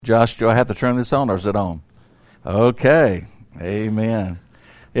Josh, do I have to turn this on or is it on? Okay. Amen.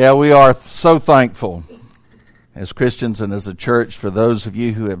 Yeah, we are so thankful as Christians and as a church for those of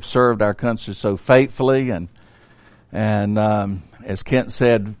you who have served our country so faithfully. And as Kent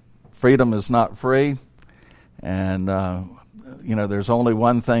said, freedom is not free. And, there's only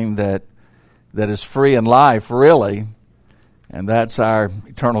one thing that is free in life, really, and that's our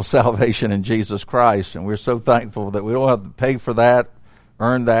eternal salvation in Jesus Christ. And we're so thankful that we don't have to pay for that,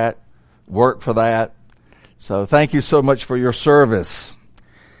 earn that, work for that. So thank you so much for your service.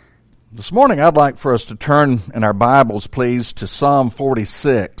 This morning I'd like for us to turn in our Bibles, please, to Psalm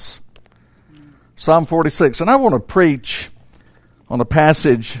 46. Psalm 46. And I want to preach on a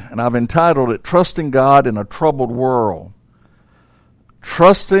passage, and I've entitled it, Trusting God in a Troubled World.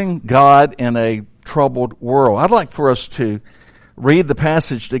 Trusting God in a troubled world. I'd like for us to read the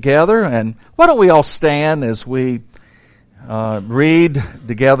passage together, and why don't we all stand as we read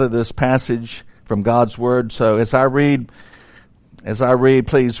together this passage from God's Word. So as I read,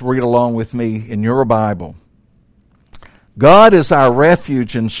 please read along with me in your Bible. God is our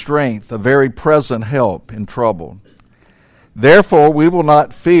refuge and strength, a very present help in trouble. Therefore we will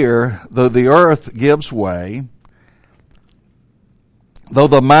not fear, though the earth gives way, though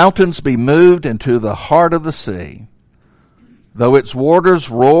the mountains be moved into the heart of the sea, though its waters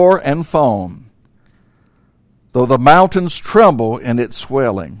roar and foam, though the mountains tremble in its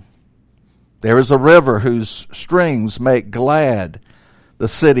swelling. There is a river whose streams make glad the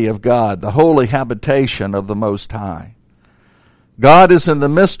city of God, the holy habitation of the Most High. God is in the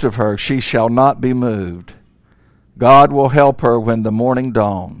midst of her, she shall not be moved. God will help her when the morning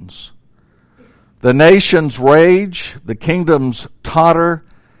dawns. The nations rage, the kingdoms totter.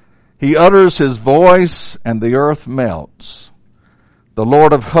 He utters his voice, and the earth melts. The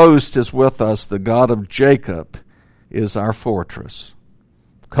Lord of hosts is with us. The God of Jacob is our fortress.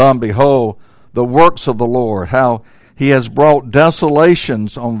 Come, behold the works of the Lord, how he has brought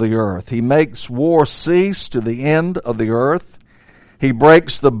desolations on the earth. He makes war cease to the end of the earth. He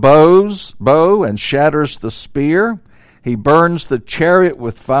breaks the bow and shatters the spear. He burns the chariot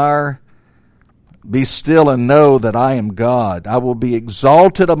with fire. Be still and know that I am God. I will be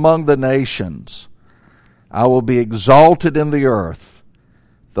exalted among the nations. I will be exalted in the earth.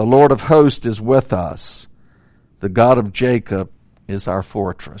 The Lord of hosts is with us. The God of Jacob is our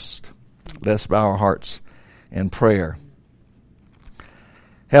fortress. Let's bow our hearts in prayer.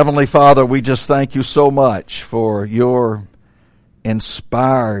 Heavenly Father, we just thank you so much for your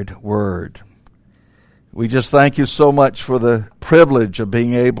inspired word. We just thank you so much for the privilege of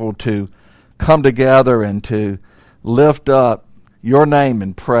being able to come together and to lift up your name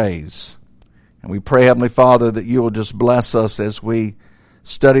in praise. And we pray, Heavenly Father, that you will just bless us as we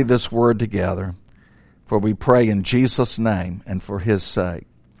study this word together. For we pray in Jesus' name and for his sake.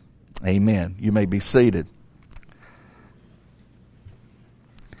 Amen. You may be seated.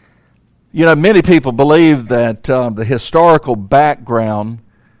 You know, many people believe that the historical background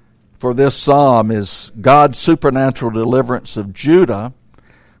for this psalm is God's supernatural deliverance of Judah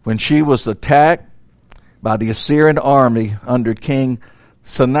when she was attacked by the Assyrian army under King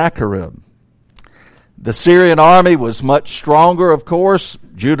Sennacherib. The Syrian army was much stronger, of course.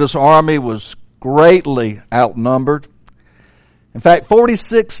 Judah's army was greatly outnumbered. In fact,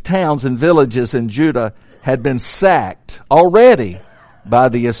 46 towns and villages in Judah had been sacked already by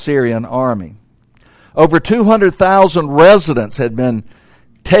the Assyrian army. Over 200,000 residents had been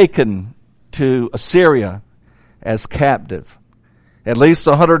taken to Assyria as captive. At least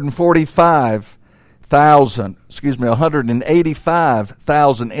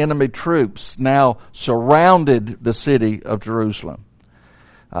 185,000 enemy troops now surrounded the city of Jerusalem.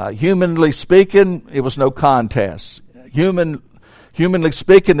 Humanly speaking, it was no contest. Humanly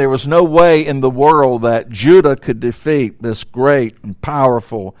speaking, there was no way in the world that Judah could defeat this great and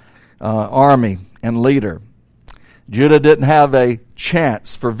powerful army and leader. Judah didn't have a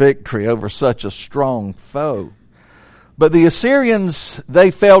chance for victory over such a strong foe. But the Assyrians,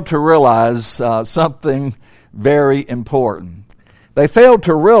 they failed to realize something very important. They failed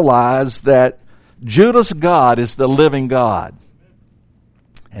to realize that Judah's God is the living God.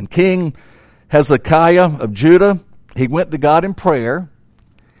 And King Hezekiah of Judah, he went to God in prayer,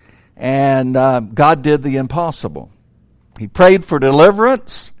 and God did the impossible. He prayed for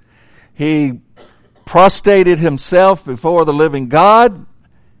deliverance. He prostrated himself before the living God,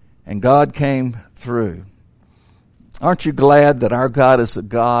 and God came through. Aren't you glad that our God is a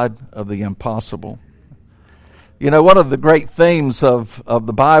God of the impossible? You know, one of the great themes of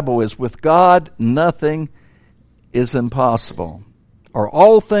the Bible is with God, nothing is impossible, or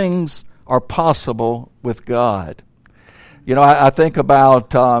all things are possible with God. You know, I think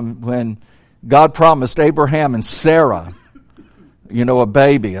about when God promised Abraham and Sarah, you know, a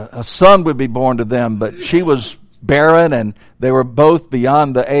baby. A son would be born to them, but she was barren, and they were both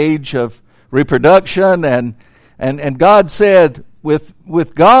beyond the age of reproduction. And God said,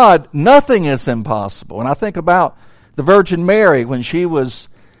 with God, nothing is impossible. And I think about the Virgin Mary when she was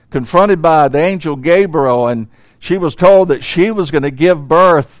confronted by the angel Gabriel, and she was told that she was going to give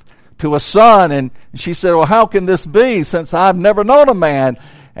birth to a son. And she said, well, how can this be since I've never known a man?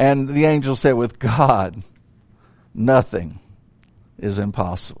 And the angel said, with God, nothing is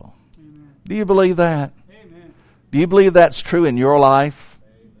impossible. Amen. Do you believe that? Amen. Do you believe that's true in your life?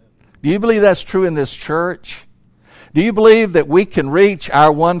 Amen. Do you believe that's true in this church? Do you believe that we can reach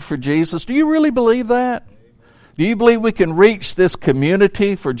our one for Jesus? Do you really believe that? Amen. Do you believe we can reach this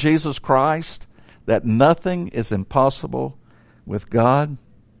community for Jesus Christ? That nothing is impossible with God?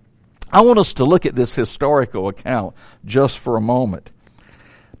 I want us to look at this historical account just for a moment.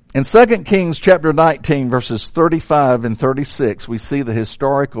 In 2 Kings chapter 19, verses 35 and 36, we see the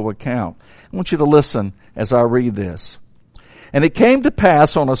historical account. I want you to listen as I read this. And it came to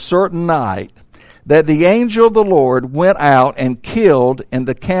pass on a certain night that the angel of the Lord went out and killed in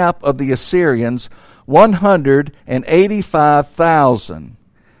the camp of the Assyrians 185,000.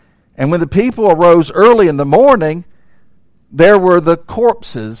 And when the people arose early in the morning, there were the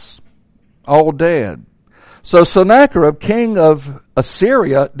corpses all dead. So Sennacherib, king of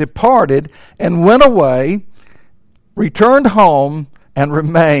Assyria, departed and went away, returned home, and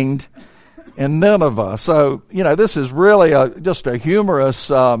remained in Nineveh. So, you know, this is really just a humorous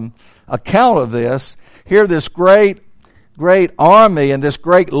account of this. Here, this great army and this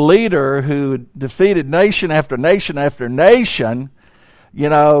great leader who defeated nation after nation after nation, you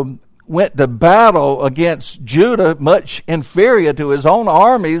know, went to battle against Judah, much inferior to his own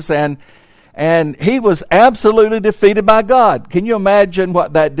armies, and he was absolutely defeated by God. Can you imagine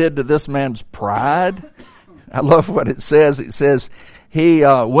what that did to this man's pride? I love what it says. It says he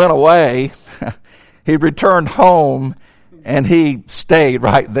went away, he returned home, and he stayed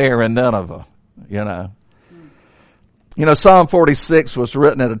right there in Nineveh, you know. You know, Psalm 46 was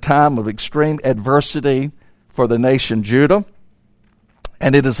written at a time of extreme adversity for the nation Judah.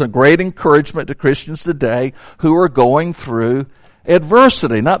 And it is a great encouragement to Christians today who are going through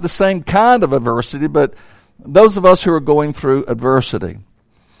adversity. Not the same kind of adversity, but those of us who are going through adversity.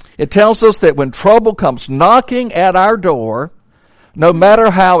 It tells us that when trouble comes knocking at our door, no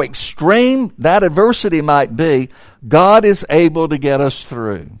matter how extreme that adversity might be, God is able to get us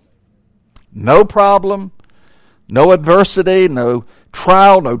through. No problem, no adversity, no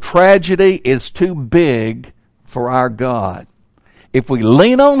trial, no tragedy is too big for our God. If we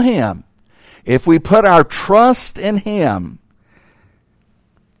lean on Him, if we put our trust in Him,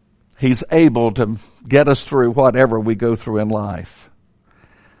 He's able to get us through whatever we go through in life.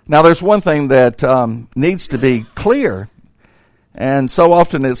 Now, there's one thing that needs to be clear, and so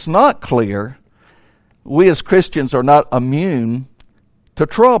often it's not clear. We as Christians are not immune to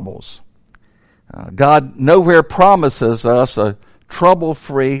troubles. God nowhere promises us a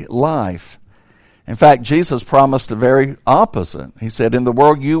trouble-free life. In fact, Jesus promised the very opposite. He said, in the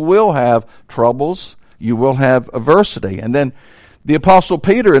world you will have troubles, you will have adversity. And then the Apostle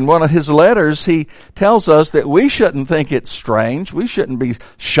Peter, in one of his letters, he tells us that we shouldn't think it's strange. We shouldn't be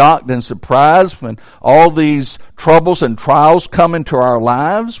shocked and surprised when all these troubles and trials come into our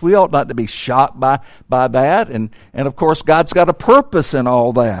lives. We ought not to be shocked by that. And of course, God's got a purpose in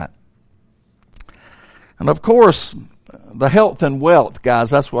all that. And of course, the health and wealth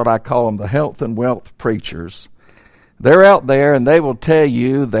guys, that's what I call them, the health and wealth preachers. They're out there and they will tell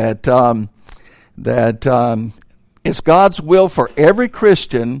you that it's God's will for every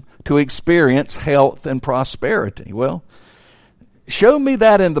Christian to experience health and prosperity. Well, show me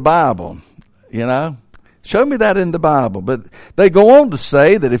that in the Bible, you know. Show me that in the Bible. But they go on to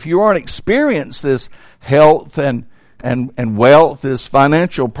say that if you aren't experiencing this health and wealth, this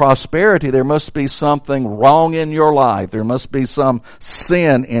financial prosperity, there must be something wrong in your life. There must be some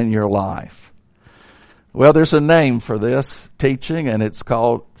sin in your life. Well, there's a name for this teaching, and it's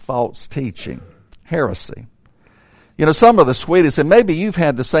called false teaching, heresy. You know, some of the sweetest, and maybe you've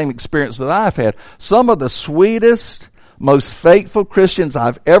had the same experience that I've had, some of the sweetest, most faithful Christians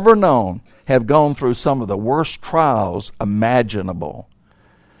I've ever known have gone through some of the worst trials imaginable.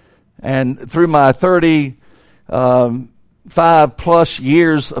 And through my 35 plus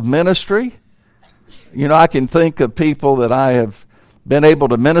years of ministry, you know, I can think of people that I have been able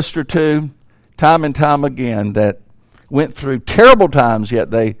to minister to time and time again that went through terrible times,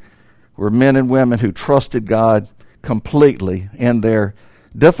 yet they were men and women who trusted God completely in their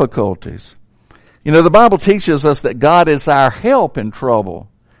difficulties. You know, the Bible teaches us that God is our help in trouble,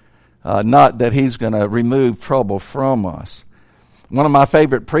 not that He's going to remove trouble from us. One of my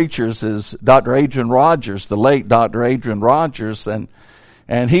favorite preachers is Dr. Adrian Rogers, the late Dr. Adrian Rogers, and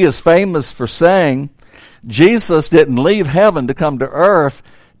he is famous for saying, Jesus didn't leave heaven to come to earth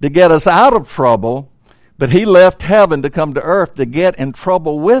to get us out of trouble, but He left heaven to come to earth to get in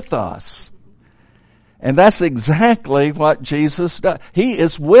trouble with us. And that's exactly what Jesus does. He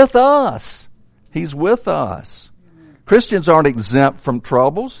is with us. He's with us. Christians aren't exempt from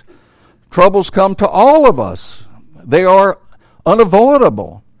troubles. Troubles come to all of us. They are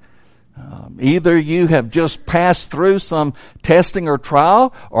unavoidable. Either you have just passed through some testing or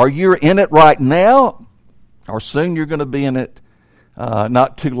trial, or you're in it right now, or soon you're going to be in it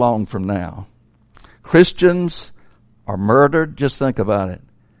not too long from now. Christians are murdered. Just think about it.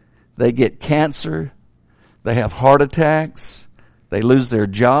 They get cancer. They have heart attacks. They lose their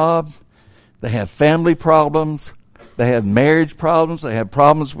job. They have family problems. They have marriage problems. They have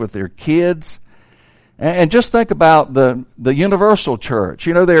problems with their kids. And just think about the universal church.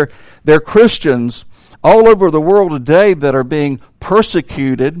 You know, there are Christians all over the world today that are being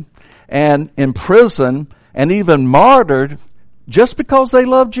persecuted and imprisoned and even martyred just because they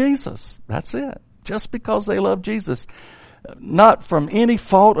love Jesus. That's it. Just because they love Jesus. Not from any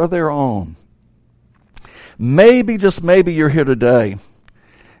fault of their own. Maybe, just maybe, you're here today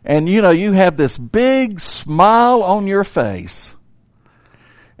and you know you have this big smile on your face.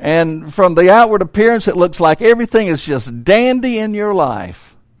 And from the outward appearance, it looks like everything is just dandy in your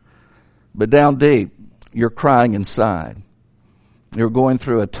life. But down deep, you're crying inside. You're going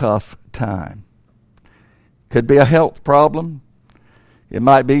through a tough time. Could be a health problem. It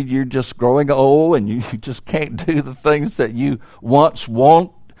might be you're just growing old and you just can't do the things that you once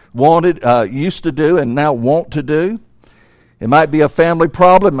used to do and now want to do. It might be a family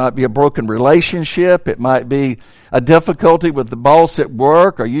problem. It might be a broken relationship. It might be a difficulty with the boss at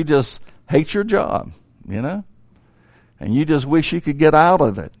work, or you just hate your job, you know, and you just wish you could get out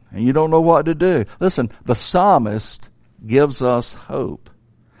of it, and you don't know what to do. Listen, the psalmist gives us hope.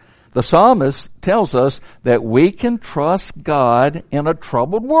 The psalmist tells us that we can trust God in a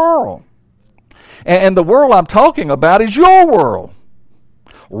troubled world. And the world I'm talking about is your world.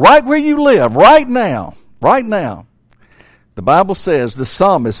 Right where you live, right now. Right now. The Bible says, the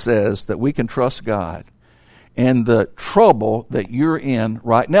psalmist says, that we can trust God in the trouble that you're in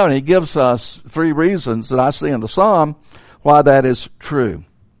right now. And he gives us 3 reasons that I see in the psalm why that is true.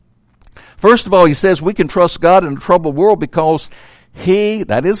 First of all, he says we can trust God in a troubled world because He,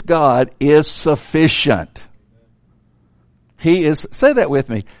 that is God, is sufficient. He is, say that with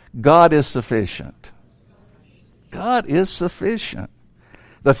me, God is sufficient. God is sufficient.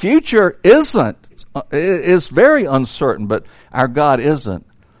 The future is very uncertain, but our God isn't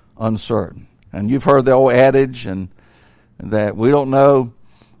uncertain. And you've heard the old adage, and that we don't know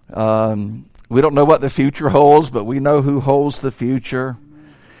what the future holds, but we know who holds the future.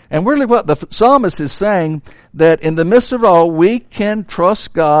 And really what the psalmist is saying, that in the midst of it all, we can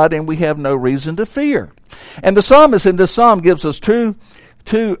trust God and we have no reason to fear. And the psalmist in this psalm gives us two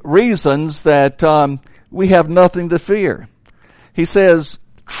reasons that we have nothing to fear. He says,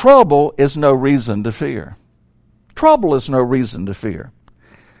 trouble is no reason to fear. Trouble is no reason to fear.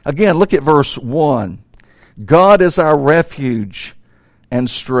 Again, look at verse 1. God is our refuge and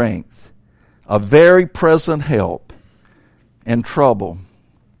strength, a very present help in trouble.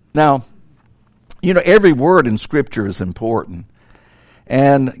 Now, you know, every word in Scripture is important.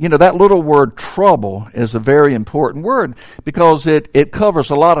 And, you know, that little word trouble is a very important word because it covers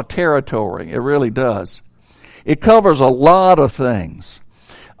a lot of territory. It really does. It covers a lot of things.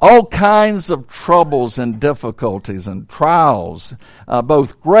 All kinds of troubles and difficulties and trials,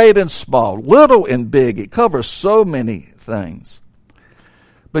 both great and small, little and big. It covers so many things.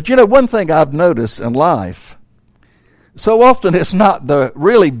 But, you know, one thing I've noticed in life, so often it's not the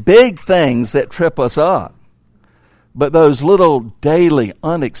really big things that trip us up, but those little daily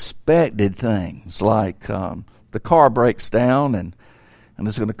unexpected things like the car breaks down and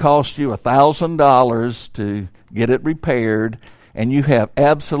it's going to cost you $1,000 to get it repaired, and you have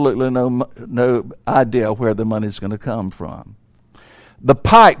absolutely no idea where the money's going to come from. The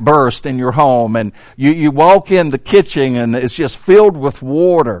pipe burst in your home and you walk in the kitchen and it's just filled with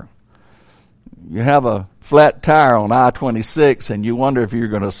water. You have a flat tire on I-26 and you wonder if you're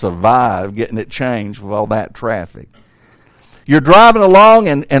going to survive getting it changed with all that traffic. You're driving along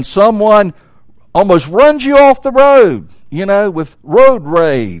and someone almost runs you off the road, you know, with road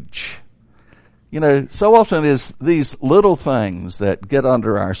rage. You know, so often it's these little things that get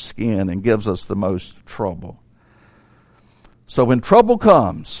under our skin and gives us the most trouble. So when trouble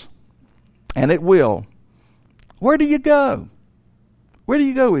comes, and it will. Where do you go? Where do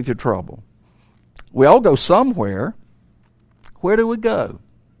you go with your trouble? We all go somewhere. Where do we go?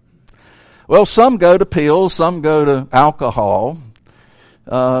 Well, some go to pills, some go to alcohol,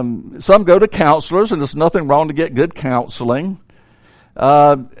 some go to counselors, and there's nothing wrong to get good counseling.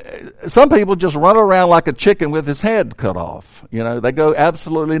 Some people just run around like a chicken with his head cut off. They go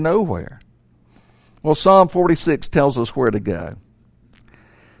absolutely nowhere. Well, Psalm 46 tells us where to go.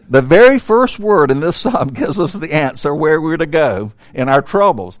 The very first word in this psalm gives us the answer where we're to go in our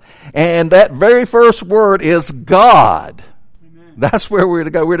troubles. And that very first word is God. Amen. That's where we're to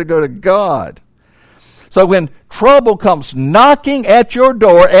go. We're to go to God. So when trouble comes knocking at your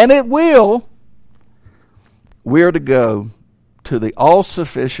door, and it will, we're to go to the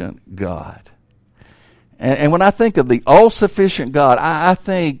all-sufficient God. And when I think of the all-sufficient God, I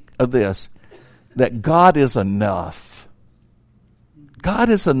think of this, that God is enough. God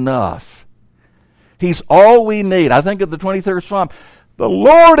is enough. He's all we need. I think of the 23rd Psalm. The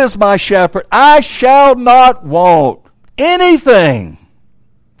Lord is my shepherd. I shall not want anything.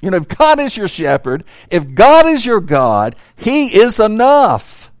 If God is your shepherd, if God is your God, He is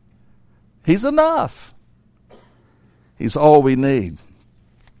enough. He's enough. He's all we need.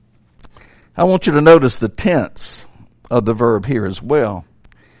 I want you to notice the tense of the verb here as well.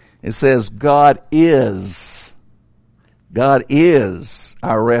 It says, God is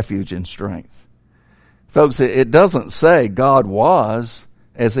our refuge and strength. Folks, it doesn't say God was,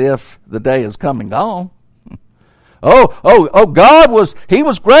 as if the day is come and gone. God He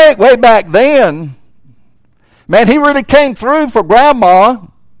was great way back then. Man, He really came through for Grandma,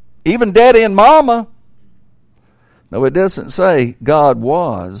 even Daddy and Mama. No, it doesn't say God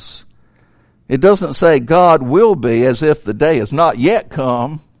was. It doesn't say God will be, as if the day has not yet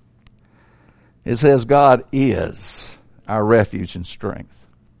come. It says God is our refuge and strength.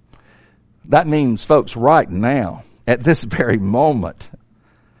 That means, folks, right now, at this very moment,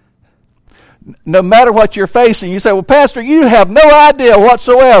 no matter what you're facing, you say, well, Pastor, you have no idea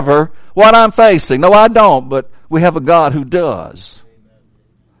whatsoever what I'm facing. No, I don't, but we have a God who does.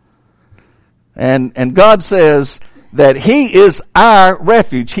 And God says that He is our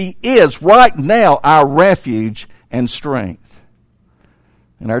refuge. He is right now our refuge and strength.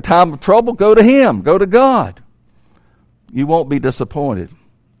 In our time of trouble, go to Him. Go to God. You won't be disappointed.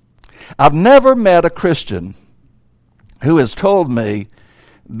 I've never met a Christian who has told me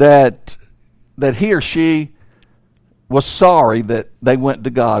that he or she was sorry that they went to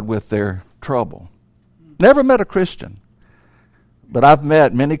God with their trouble. Never met a Christian. But I've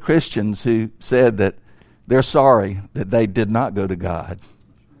met many Christians who said that they're sorry that they did not go to God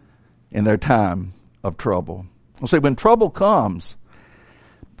in their time of trouble. Well, see, when trouble comes,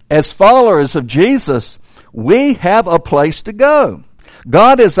 as followers of Jesus, we have a place to go.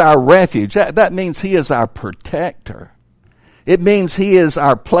 God is our refuge. That means He is our protector. It means He is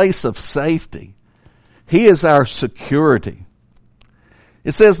our place of safety. He is our security.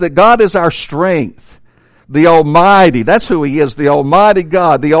 It says that God is our strength, the Almighty. That's who He is, the Almighty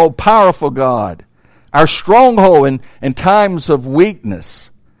God, the all-powerful God, our stronghold in times of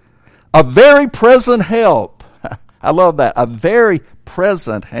weakness, a very present help. I love that, a very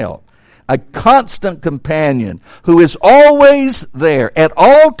present help. A constant companion who is always there at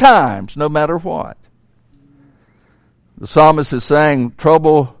all times, no matter what. The psalmist is saying,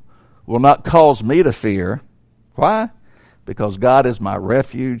 trouble will not cause me to fear. Why? Because God is my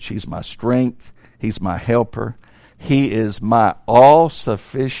refuge. He's my strength. He's my helper. He is my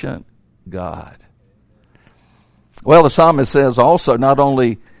all-sufficient God. Well, the psalmist says also, not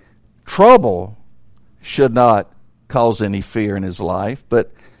only trouble should not cause any fear in his life,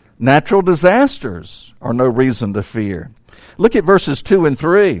 but natural disasters are no reason to fear. Look at verses 2 and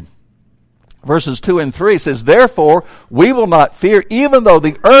 3. Verses 2 and 3 says, therefore we will not fear, even though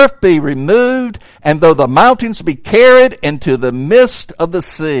the earth be removed, and though the mountains be carried into the midst of the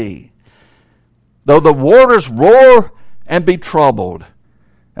sea. Though the waters roar and be troubled,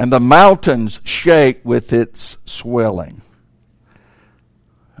 and the mountains shake with its swelling.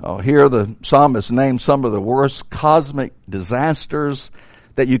 Oh, here the psalmist names some of the worst cosmic disasters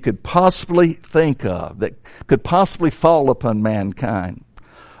that you could possibly think of, that could possibly fall upon mankind.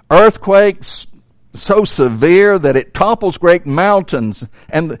 Earthquakes so severe that it topples great mountains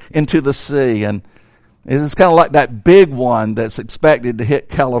and into the sea. And it's kind of like that big one that's expected to hit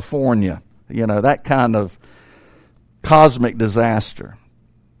California. That kind of cosmic disaster.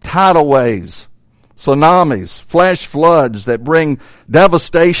 Tidal waves, tsunamis, flash floods that bring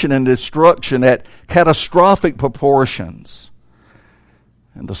devastation and destruction at catastrophic proportions.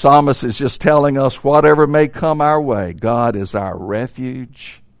 And the psalmist is just telling us whatever may come our way, God is our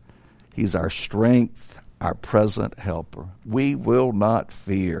refuge. He's our strength, our present helper. We will not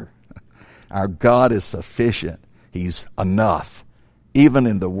fear. Our God is sufficient. He's enough, even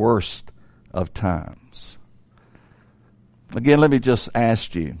in the worst of times. Again, let me just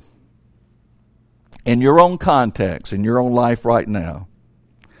ask you, in your own context, in your own life right now,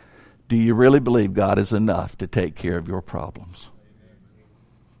 do you really believe God is enough to take care of your problems?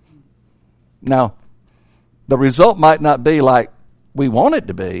 Now, the result might not be like we want it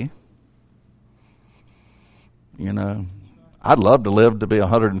to be. You know, I'd love to live to be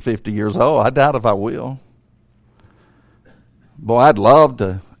 150 years old. I doubt if I will. Boy, I'd love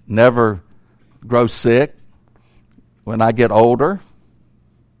to never grow sick when I get older.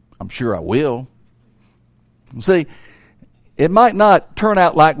 I'm sure I will. See, it might not turn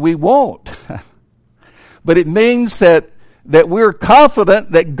out like we want, but it means that we're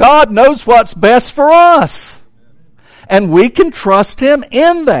confident that God knows what's best for us. And we can trust Him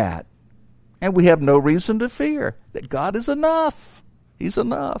in that. And we have no reason to fear that God is enough. He's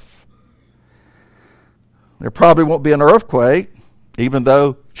enough. There probably won't be an earthquake, even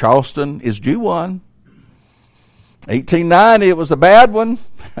though Charleston is due one. 1890, it was a bad one.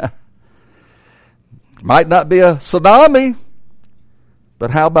 Might not be a tsunami,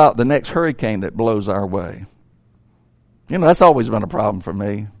 but how about the next hurricane that blows our way? You know, that's always been a problem for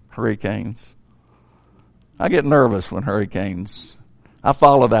me, hurricanes. I get nervous when hurricanes. I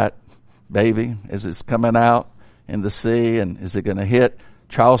follow that baby as it's coming out in the sea, and is it going to hit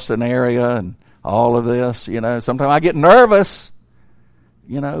Charleston area and all of this, you know. Sometimes I get nervous,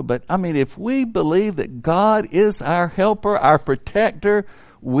 you know, but I mean, if we believe that God is our helper, our protector,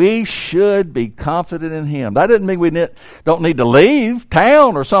 we should be confident in Him. That doesn't mean we don't need to leave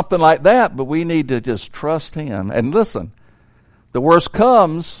town or something like that, but we need to just trust Him. And listen, the worst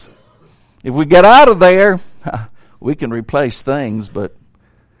comes, if we get out of there, we can replace things, but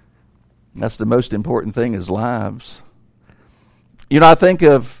that's the most important thing is lives. You know, I think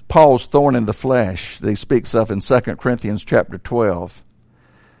of Paul's thorn in the flesh that he speaks of in 2 Corinthians chapter 12.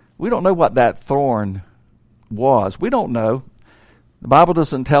 We don't know what that thorn was. We don't know. The Bible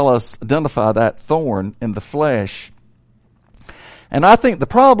doesn't identify that thorn in the flesh. And I think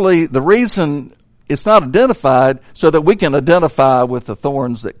probably the reason it's not identified so that we can identify with the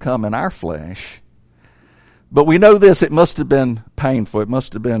thorns that come in our flesh. But we know this, it must have been painful. It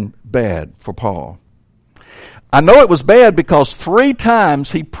must have been bad for Paul. I know it was bad because 3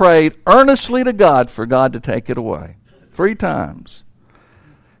 times he prayed earnestly to God for God to take it away. 3 times.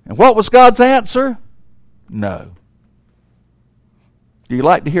 And what was God's answer? No. Do you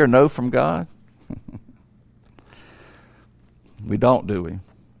like to hear no from God? We don't, do we?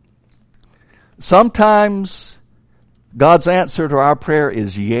 Sometimes God's answer to our prayer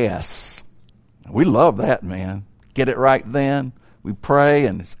is yes. We love that, man. Get it right then. We pray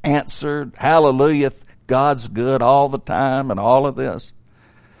and it's answered. Hallelujah. God's good all the time and all of this.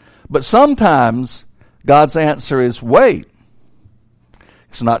 But sometimes God's answer is wait.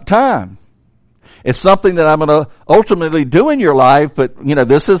 It's not time. It's something that I'm going to ultimately do in your life, but, you know,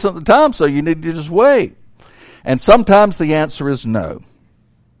 this isn't the time, so you need to just wait. And sometimes the answer is no.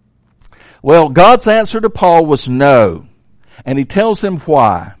 Well, God's answer to Paul was no. And he tells him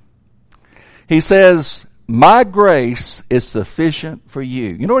why. He says, my grace is sufficient for you.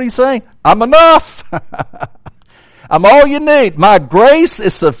 You know what he's saying? I'm enough. I'm all you need. My grace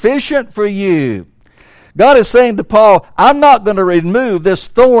is sufficient for you. God is saying to Paul, I'm not going to remove this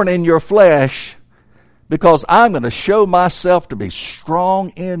thorn in your flesh because I'm going to show myself to be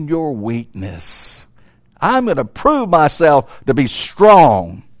strong in your weakness. I'm going to prove myself to be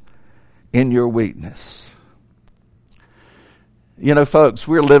strong in your weakness. You know, folks,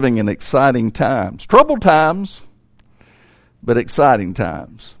 we're living in exciting times. Troubled times, but exciting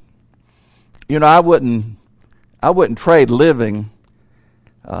times. You know, I wouldn't trade living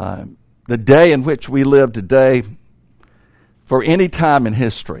the day in which we live today for any time in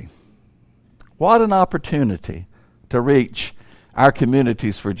history. What an opportunity to reach our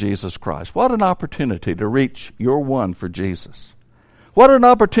communities for Jesus Christ. What an opportunity to reach your one for Jesus. What an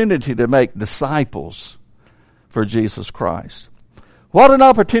opportunity to make disciples for Jesus Christ. What an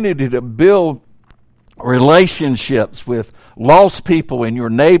opportunity to build relationships with lost people in your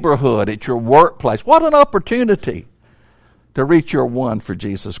neighborhood, at your workplace. What an opportunity to reach your one for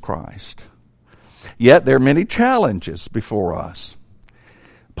Jesus Christ. Yet there are many challenges before us.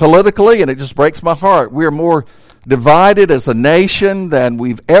 Politically, and it just breaks my heart, we are more divided as a nation than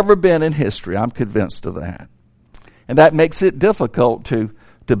we've ever been in history. I'm convinced of that. And that makes it difficult to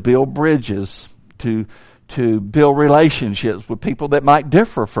build bridges, to build relationships with people that might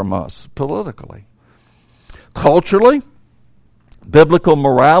differ from us politically. Culturally, Biblical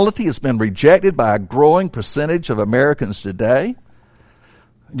morality has been rejected by a growing percentage of Americans today.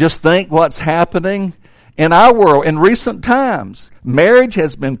 Just think what's happening in our world in recent times. Marriage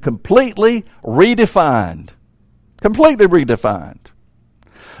has been completely redefined. Completely redefined.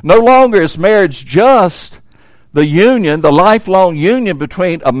 No longer is marriage just the union, the lifelong union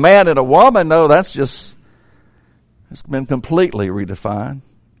between a man and a woman. No, it's been completely redefined.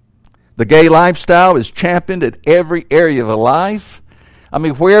 The gay lifestyle is championed at every area of life. I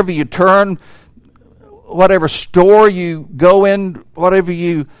mean, wherever you turn, whatever store you go in, whatever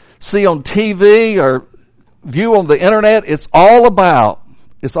you see on TV or view on the internet, it's all about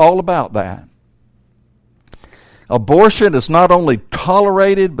that. Abortion is not only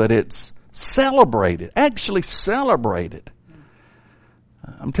tolerated, but it's celebrated, actually celebrated.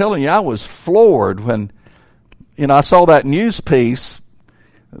 I'm telling you, I was floored when, I saw that news piece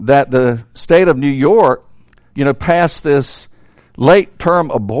that the state of New York, passed this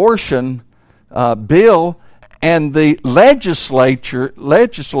late-term abortion bill, and the legislators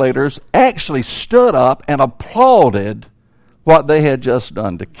actually stood up and applauded what they had just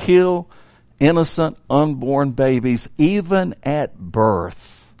done to kill innocent unborn babies, even at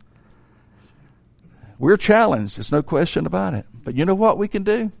birth. We're challenged, there's no question about it. But you know what we can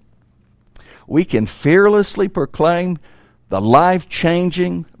do? We can fearlessly proclaim the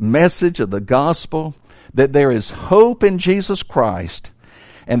life-changing message of the gospel that there is hope in Jesus Christ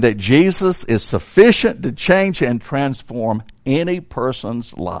and that Jesus is sufficient to change and transform any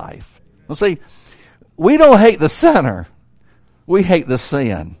person's life. Well, see, we don't hate the sinner. We hate the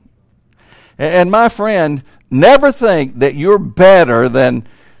sin. And my friend, never think that you're better than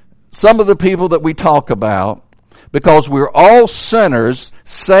some of the people that we talk about, because we're all sinners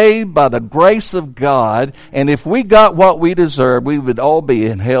saved by the grace of God, and if we got what we deserve, we would all be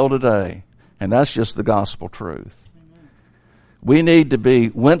in hell today. And that's just the gospel truth. Amen. We need to be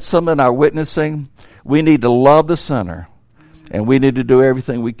winsome in our witnessing. We need to love the sinner, and we need to do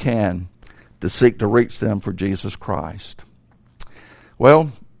everything we can to seek to reach them for Jesus Christ.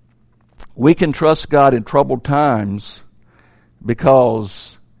 Well, we can trust God in troubled times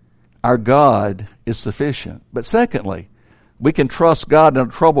because our God is sufficient. But secondly, we can trust God in a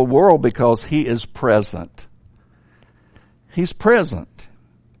troubled world because He is present. He's present.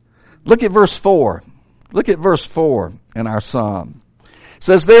 Look at verse 4. Look at verse 4 in our psalm. It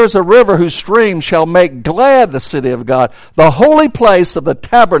says, "There is a river whose stream shall make glad the city of God, the holy place of the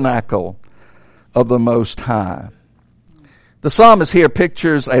tabernacle of the Most High." The psalmist here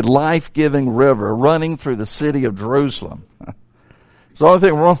pictures a life-giving river running through the city of Jerusalem. So the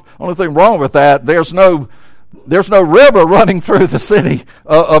only thing wrong with that, there's no river running through the city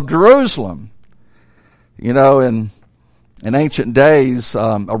of Jerusalem. In ancient days,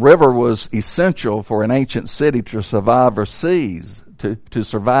 a river was essential for an ancient city to survive a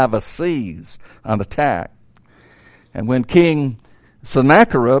siege, an attack. And when King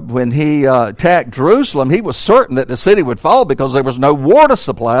Sennacherib, when he attacked Jerusalem, he was certain that the city would fall because there was no water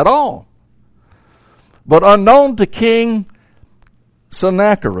supply at all. But unknown to King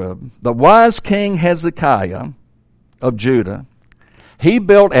Sennacherib, the wise King Hezekiah of Judah, he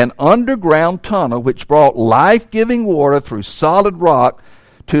built an underground tunnel which brought life-giving water through solid rock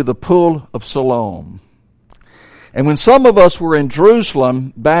to the pool of Siloam. And when some of us were in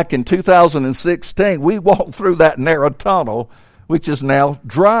Jerusalem back in 2016, we walked through that narrow tunnel, which is now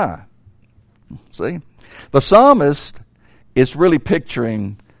dry. See? The psalmist is really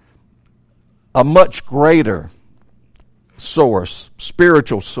picturing a much greater source,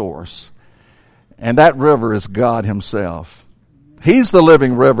 spiritual source. And that river is God Himself. He's the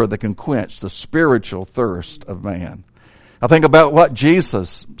living river that can quench the spiritual thirst of man. I think about what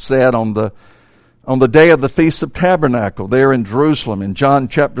Jesus said on the day of the Feast of Tabernacle there in Jerusalem in John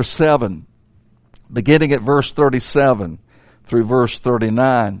chapter 7, beginning at verse 37 through verse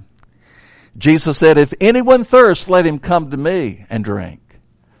 39. Jesus said, "If anyone thirsts, let him come to me and drink.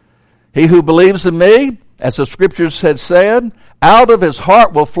 He who believes in me, as the Scriptures had said, out of his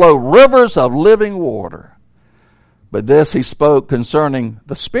heart will flow rivers of living water." But this He spoke concerning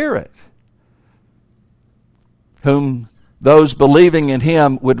the Spirit, whom those believing in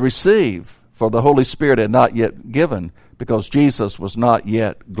Him would receive, for the Holy Spirit had not yet given, because Jesus was not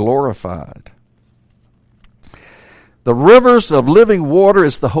yet glorified. The rivers of living water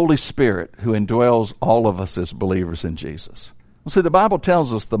is the Holy Spirit who indwells all of us as believers in Jesus. Well, see, the Bible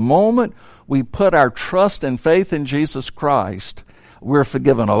tells us the moment we put our trust and faith in Jesus Christ, we're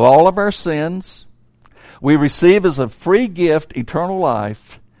forgiven of all of our sins. We receive as a free gift eternal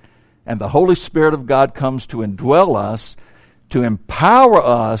life, and the Holy Spirit of God comes to indwell us, to empower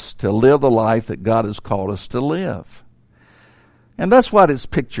us to live the life that God has called us to live. And that's what is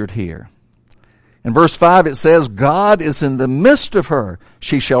pictured here. In verse 5 it says, God is in the midst of her.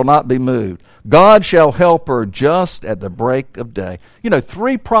 She shall not be moved. God shall help her just at the break of day.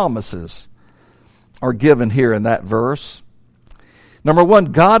 3 promises are given here in that verse. Number 1,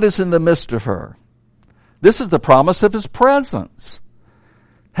 God is in the midst of her. This is the promise of His presence.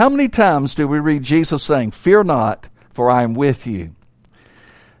 How many times do we read Jesus saying, fear not, for I am with you?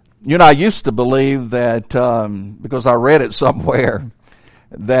 I used to believe that, because I read it somewhere,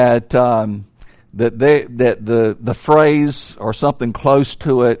 that the phrase or something close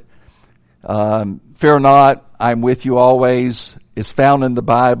to it, fear not, I'm with you always, is found in the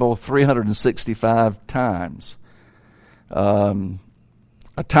Bible 365 times.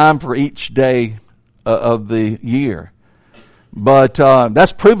 A time for each day of the year. But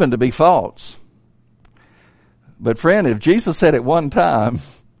that's proven to be false. But friend, if Jesus said it one time,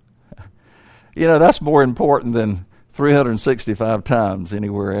 that's more important than 365 times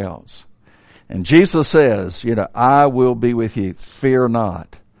anywhere else. And Jesus says, I will be with you. Fear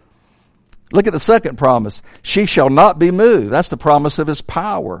not. Look at the second promise. She shall not be moved. That's the promise of His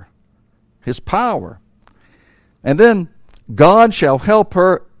power. His power. And then, God shall help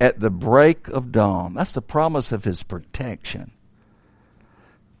her at the break of dawn. That's the promise of His protection.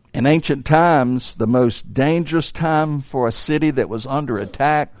 In ancient times, the most dangerous time for a city that was under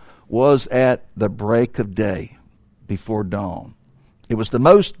attack was at the break of day, before dawn. It was the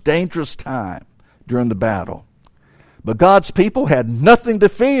most dangerous time during the battle. But God's people had nothing to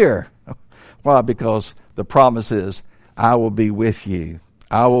fear. Why? Because the promise is, I will be with you.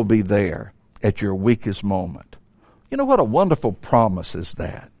 I will be there at your weakest moment. What a wonderful promise is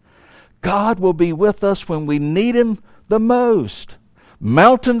that. God will be with us when we need Him the most.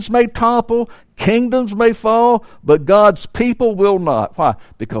 Mountains may topple, kingdoms may fall, but God's people will not. Why?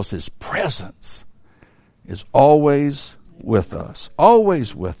 Because His presence is always with us.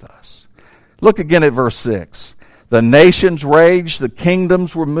 Always with us. Look again at verse 6. The nations raged, the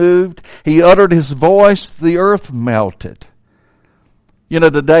kingdoms were moved. He uttered His voice, the earth melted.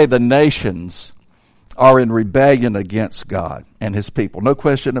 Today the nations are in rebellion against God and His people. No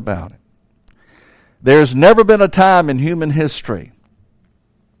question about it. There's never been a time in human history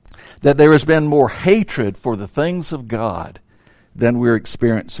that there has been more hatred for the things of God than we're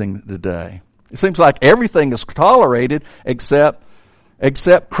experiencing today. It seems like everything is tolerated except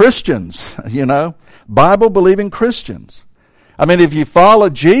Christians, Bible-believing Christians. If you follow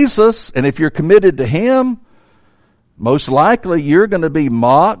Jesus and if you're committed to Him, most likely you're going to be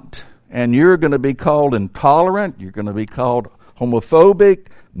mocked and you're going to be called intolerant. You're going to be called homophobic,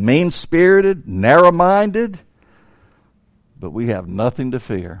 mean-spirited, narrow-minded. But we have nothing to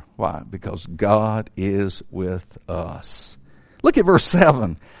fear. Why? Because God is with us. Look at verse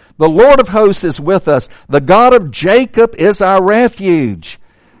 7. The Lord of hosts is with us. The God of Jacob is our refuge.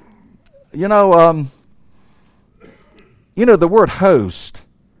 The word host,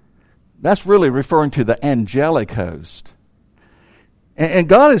 that's really referring to the angelic host. And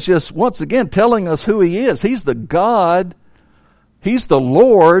God is just, once again, telling us who He is. He's the God, He's the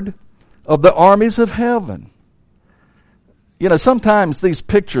Lord of the armies of heaven. Sometimes these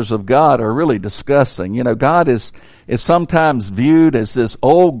pictures of God are really disgusting. God is sometimes viewed as this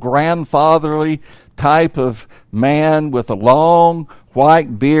old grandfatherly type of man with a long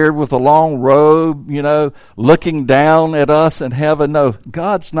white beard, with a long robe, looking down at us in heaven. No,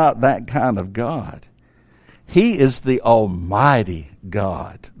 God's not that kind of God. He is the Almighty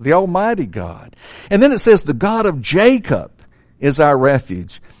God. The Almighty God. And then it says, the God of Jacob is our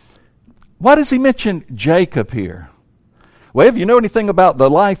refuge. Why does He mention Jacob here? Well, if you know anything about the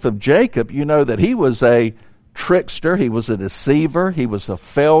life of Jacob, you know that he was a trickster. He was a deceiver. He was a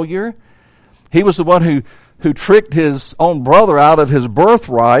failure. He was the one who tricked his own brother out of his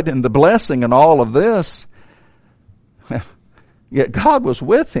birthright and the blessing and all of this. Yet God was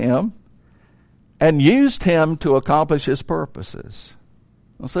with him and used him to accomplish His purposes.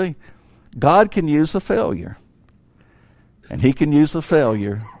 Well, see, God can use a failure. And He can use a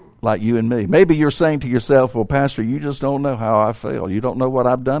failure like you and me. Maybe you're saying to yourself, well, Pastor, you just don't know how I fail. You don't know what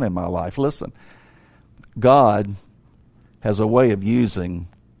I've done in my life. Listen, God has a way of using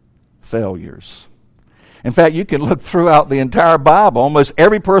failures. In fact, you can look throughout the entire Bible. Almost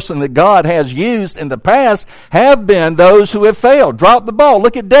every person that God has used in the past have been those who have failed, dropped the ball.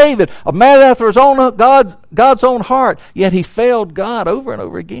 Look at David, a man after his own God's own heart, yet he failed God over and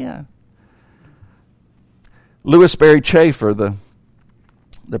over again. Lewis Berry Chafer, the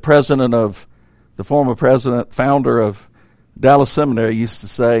former president, founder of Dallas Seminary, used to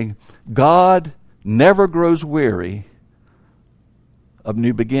say, God never grows weary of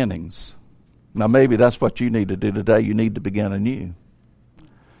new beginnings. Now maybe that's what you need to do today. You need to begin anew.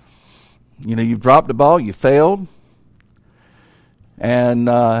 You've dropped the ball, you failed, and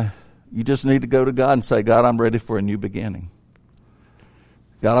you just need to go to God and say, God, I'm ready for a new beginning.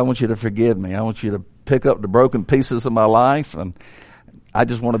 God, I want you to forgive me. I want you to pick up the broken pieces of my life, and I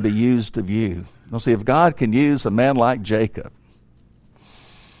just want to be used of you. Now see, if God can use a man like Jacob,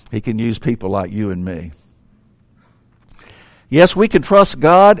 he can use people like you and me. Yes, we can trust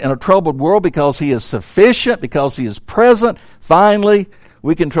God in a troubled world because he is sufficient, because he is present. Finally,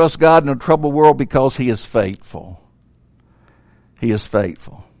 we can trust God in a troubled world because he is faithful. He is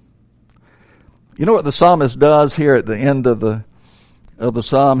faithful. You know what the psalmist does here at the end of the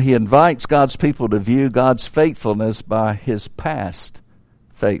psalm? He invites God's people to view God's faithfulness by his past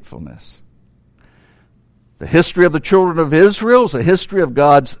faithfulness. The history of the children of Israel is a history of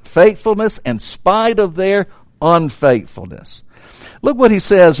God's faithfulness in spite of their unfaithfulness. Look what he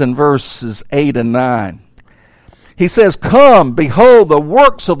says in verses 8 and 9. He says, come, behold the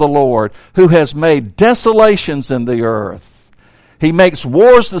works of the Lord, who has made desolations in the earth. He makes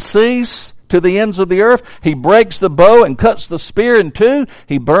wars to cease to the ends of the earth. He breaks the bow and cuts the spear in two.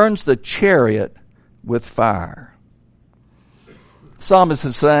 He burns the chariot with fire. The psalmist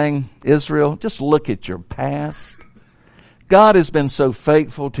is saying, Israel, just look at your past. God has been so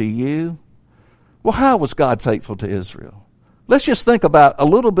faithful to you. Well, how was God faithful to Israel? Let's just think about a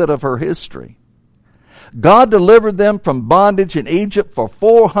little bit of her history. God delivered them from bondage in Egypt for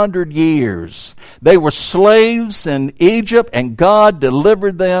 400 years. They were slaves in Egypt, and God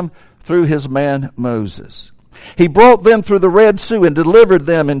delivered them through his man Moses. He brought them through the Red Sea and delivered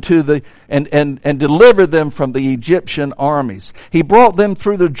them and delivered them from the Egyptian armies. He brought them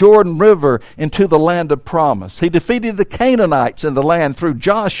through the Jordan River into the land of promise. He defeated the Canaanites in the land through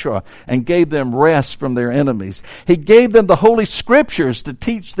Joshua and gave them rest from their enemies. He gave them the Holy Scriptures to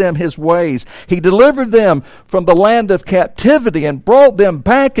teach them his ways. He delivered them from the land of captivity and brought them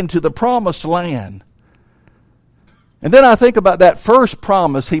back into the promised land. And then I think about that first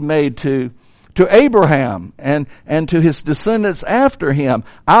promise he made to Abraham and to his descendants after him.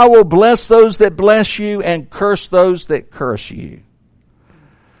 I will bless those that bless you and curse those that curse you.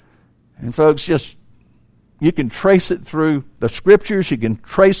 And folks, you can trace it through the Scriptures. You can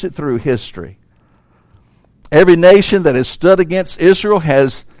trace it through history. Every nation that has stood against Israel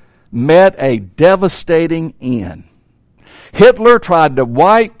has met a devastating end. Hitler tried to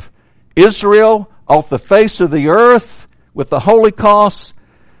wipe Israel off the face of the earth with the Holocaust,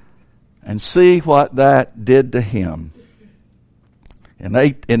 and see what that did to him. In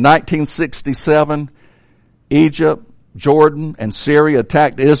 1967, Egypt, Jordan, and Syria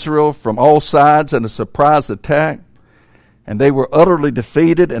attacked Israel from all sides in a surprise attack, and they were utterly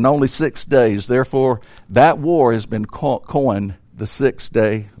defeated in only 6 days. Therefore, that war has been coined the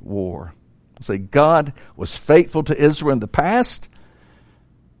 6-Day War. See, God was faithful to Israel in the past,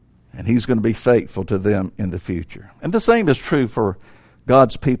 and he's going to be faithful to them in the future. And the same is true for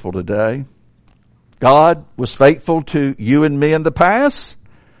God's people today. God was faithful to you and me in the past,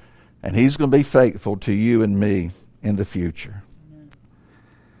 and he's going to be faithful to you and me in the future.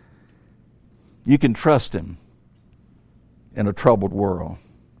 You can trust him in a troubled world.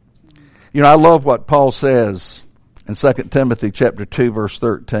 You know, I love what Paul says in 2 Timothy chapter 2, verse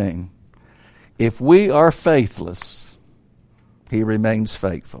 13. If we are faithless, he remains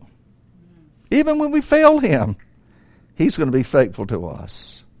faithful. Even when we fail him, he's going to be faithful to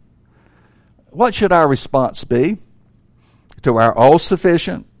us. What should our response be to our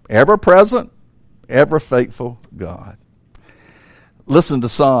all-sufficient, ever-present, ever-faithful God? Listen to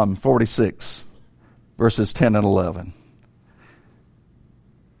Psalm 46, verses 10 and 11.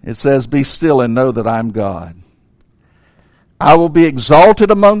 It says, be still and know that I'm God. I will be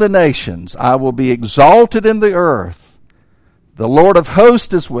exalted among the nations. I will be exalted in the earth. The Lord of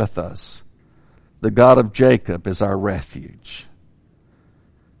hosts is with us. The God of Jacob is our refuge.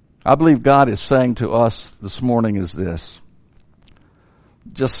 I believe God is saying to us this morning is this.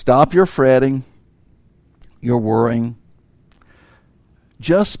 Just stop your fretting, your worrying.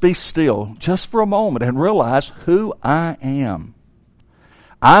 Just be still, just for a moment, and realize who I am.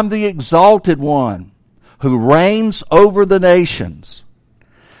 I'm the exalted one who reigns over the nations.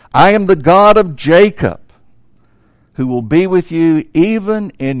 I am the God of Jacob, who will be with you even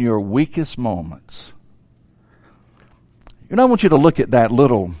in your weakest moments. You know, I want you to look at that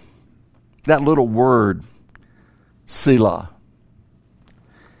little word, Selah.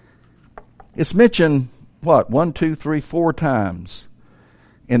 It's mentioned, 1, 2, 3, 4 times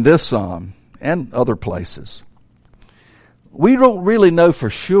in this psalm and other places. We don't really know for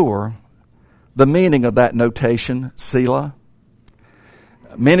sure the meaning of that notation, Selah.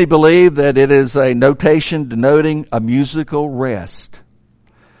 Many believe that it is a notation denoting a musical rest.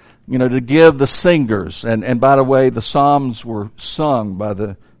 To give the singers, and by the way, the Psalms were sung by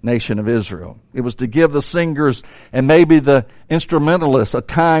the nation of Israel. It was to give the singers and maybe the instrumentalists a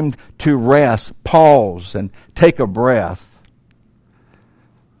time to rest, pause, and take a breath.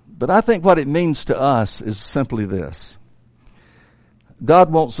 But I think what it means to us is simply this.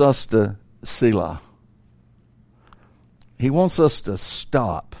 God wants us to Selah. He wants us to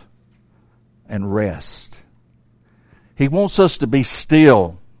stop and rest. He wants us to be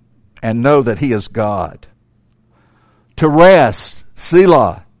still and know that He is God. To rest,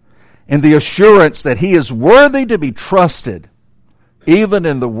 Selah, in the assurance that He is worthy to be trusted, even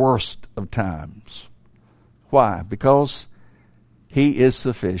in the worst of times. Why? Because He is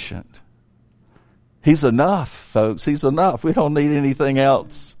sufficient. He's enough, folks. He's enough. We don't need anything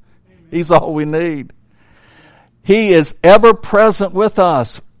else. He's all we need. He is ever present with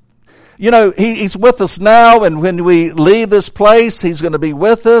us. He's with us now, and when we leave this place, He's going to be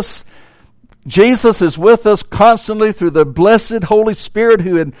with us. Jesus is with us constantly through the blessed Holy Spirit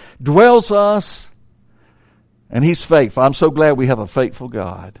who indwells us. And He's faithful. I'm so glad we have a faithful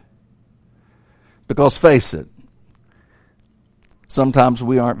God. Because face it, sometimes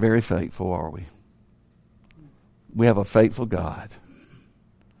we aren't very faithful, are we? We have a faithful God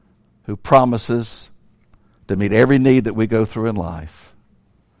who promises to meet every need that we go through in life,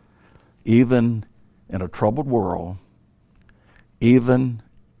 even in a troubled world, even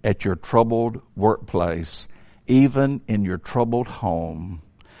at your troubled workplace, even in your troubled home,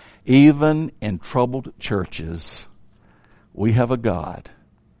 even in troubled churches. We have a God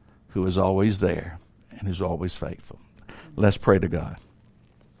who is always there and is always faithful. Let's pray to God.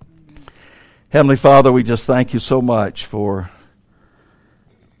 Heavenly Father, we just thank You so much for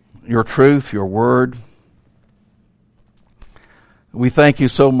Your truth, Your word. We thank You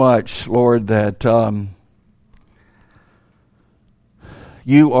so much, Lord, that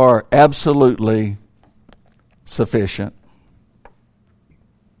You are absolutely sufficient.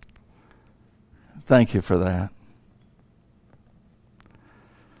 Thank You for that.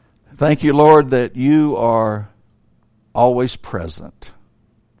 Thank You, Lord, that You are always present.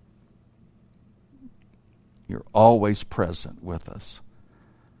 You're always present with us.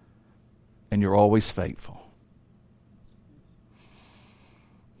 And You're always faithful.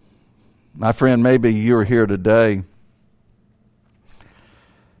 My friend, maybe you're here today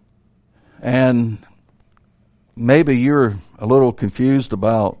and maybe you're a little confused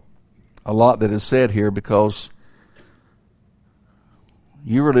about a lot that is said here because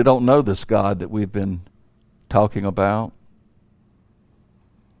you really don't know this God that we've been talking about.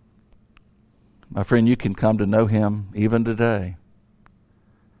 My friend, you can come to know Him even today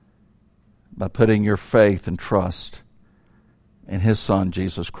by putting your faith and trust in His Son,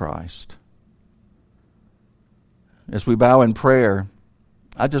 Jesus Christ. As we bow in prayer,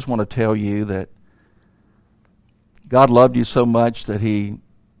 I just want to tell you that God loved you so much that He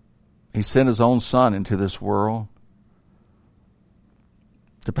sent His own Son into this world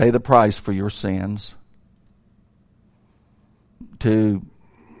to pay the price for your sins, to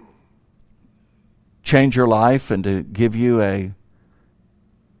change your life and to give you a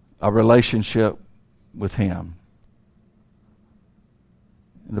relationship with Him.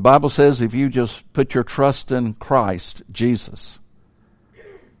 The Bible says if you just put your trust in Christ, Jesus,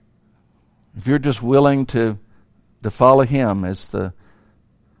 if you're just willing to follow Him as the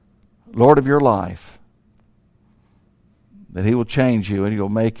Lord of your life, that He will change you and He will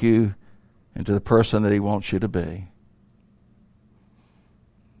make you into the person that He wants you to be.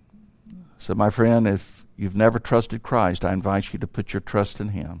 So my friend, if you've never trusted Christ, I invite you to put your trust in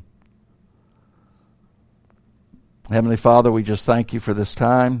Him. Heavenly Father, we just thank You for this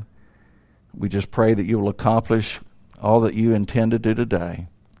time. We just pray that You will accomplish all that You intend to do today.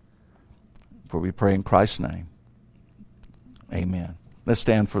 For we pray in Christ's name. Amen. Let's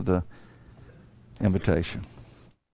stand for the invitation.